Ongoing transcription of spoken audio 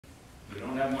We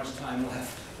don't have much time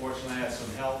left. Fortunately, I had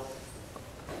some help.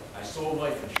 I sold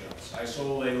life insurance. I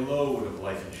sold a load of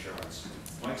life insurance.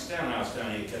 Mike Stenhouse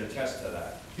down here could attest to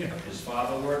that. His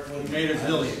father worked with me. Made a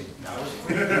zillion. I was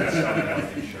pretty good at selling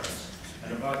life insurance.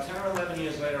 And about 10 or 11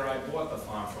 years later, I bought the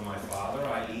farm from my father,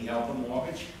 i.e. held the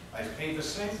mortgage. I paid the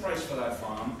same price for that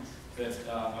farm that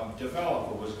a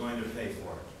developer was going to pay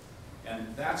for it.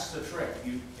 And that's the trick.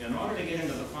 In order to get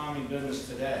into the farming business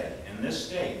today, in this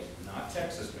state, not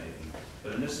Texas maybe,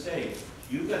 but in this state,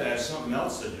 you've got to have something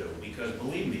else to do, because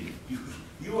believe me,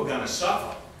 you are going to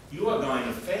suffer. You are going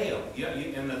to fail.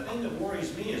 And the thing that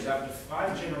worries me is after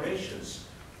 5 generations,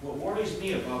 what worries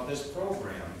me about this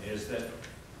program is that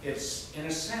it's, in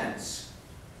a sense,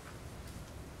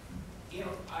 you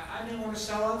know, I may want to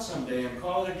sell out someday and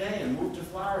call it a day and move to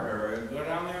Florida or go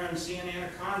down there and see an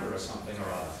anaconda or something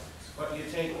or other. But you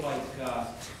take like,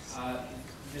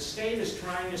 the state is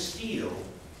trying to steal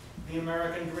the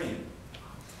American dream.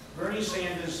 Bernie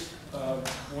Sanders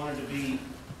wanted to be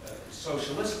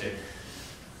socialistic,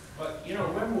 but you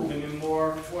know, we're moving in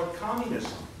more toward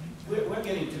communism. We're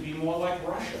getting to be more like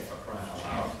Russia, for crying out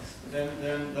loud,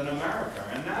 than America,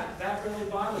 and that really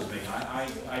bothers me.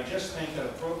 I just think that a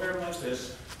program like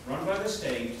this, run by the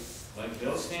state, like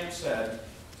Bill Stamp said,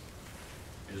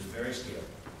 is very scary.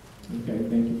 Okay,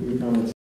 thank you for your comments.